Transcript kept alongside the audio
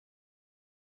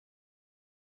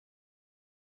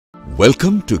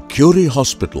Welcome to CURI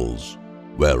Hospitals,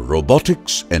 where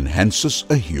robotics enhances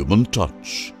a human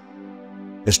touch.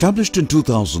 Established in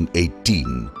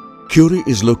 2018, CURI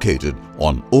is located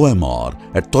on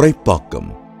OMR at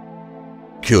Thoraipakkam.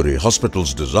 CURI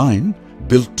Hospital's design,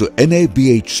 built to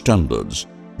NABH standards,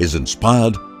 is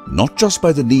inspired not just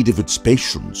by the need of its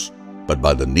patients, but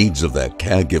by the needs of their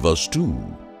caregivers too.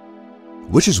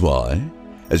 Which is why,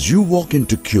 as you walk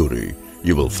into CURI,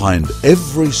 you will find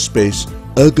every space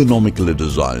ergonomically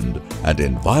designed and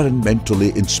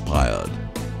environmentally inspired.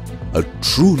 A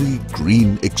truly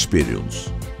green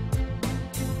experience.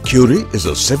 CURI is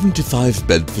a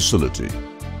 75-bed facility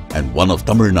and one of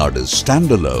Tamil Nadu's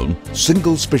standalone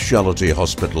single speciality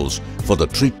hospitals for the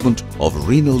treatment of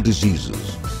renal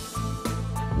diseases.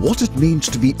 What it means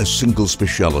to be a single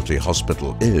speciality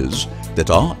hospital is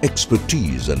that our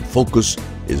expertise and focus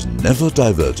is never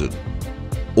diverted.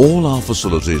 All our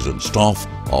facilities and staff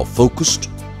are focused,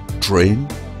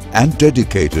 trained and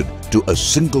dedicated to a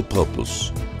single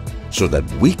purpose, so that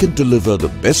we can deliver the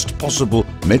best possible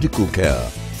medical care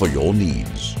for your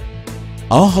needs.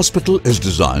 Our hospital is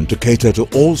designed to cater to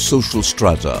all social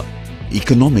strata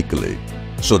economically,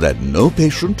 so that no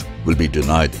patient will be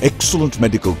denied excellent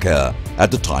medical care at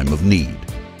the time of need.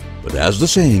 But as the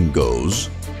saying goes,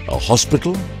 a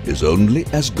hospital is only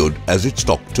as good as its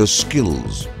doctor's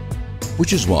skills.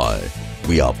 Which is why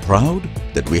we are proud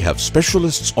that we have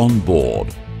specialists on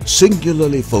board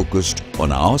singularly focused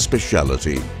on our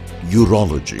specialty,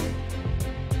 urology.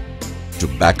 To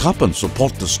back up and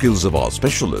support the skills of our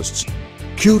specialists,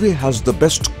 CURI has the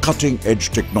best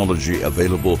cutting-edge technology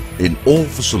available in all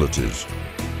facilities,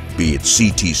 be it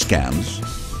CT scans,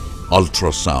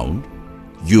 ultrasound,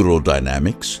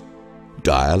 urodynamics,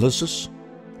 dialysis,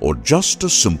 or just a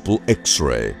simple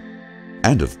X-ray,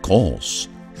 and of course,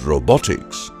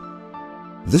 robotics.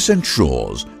 This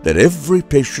ensures that every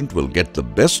patient will get the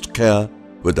best care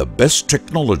with the best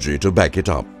technology to back it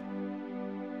up.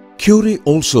 CURI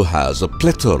also has a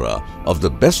plethora of the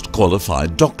best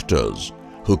qualified doctors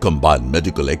who combine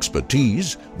medical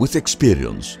expertise with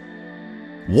experience.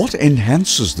 What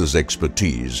enhances this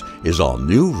expertise is our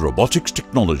new robotics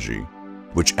technology,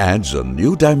 which adds a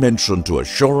new dimension to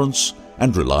assurance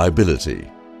and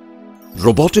reliability.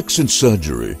 Robotics in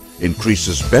surgery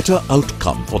increases better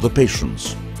outcome for the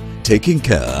patients, taking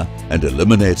care and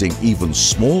eliminating even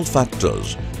small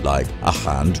factors like a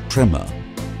hand tremor.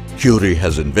 CURI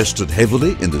has invested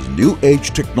heavily in this new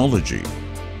age technology,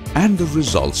 and the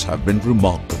results have been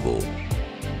remarkable.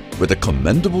 With a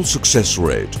commendable success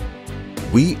rate,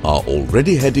 we are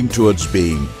already heading towards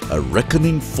being a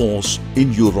reckoning force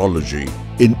in urology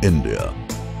in India.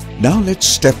 Now let's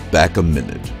step back a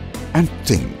minute and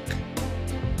think.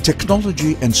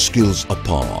 Technology and skills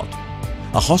apart,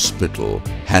 a hospital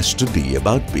has to be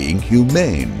about being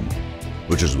humane,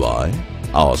 which is why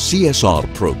our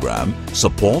CSR program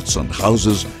supports and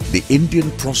houses the Indian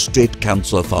Prostate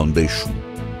Cancer Foundation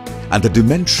and the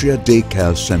Dementia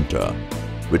Daycare Center,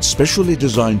 with specially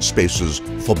designed spaces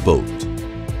for both.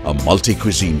 A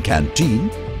multi-cuisine canteen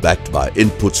backed by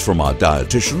inputs from our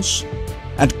dietitians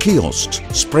and kiosks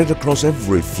spread across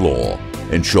every floor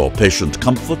ensure patient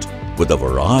comfort with a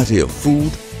variety of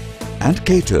food and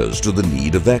caters to the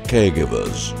need of their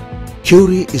caregivers.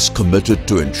 CURI is committed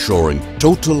to ensuring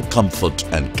total comfort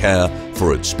and care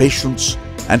for its patients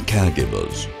and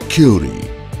caregivers. CURI,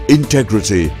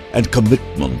 integrity and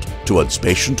commitment towards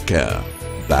patient care,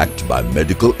 backed by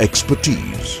medical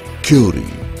expertise. CURI,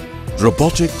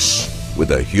 robotics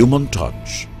with a human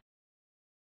touch.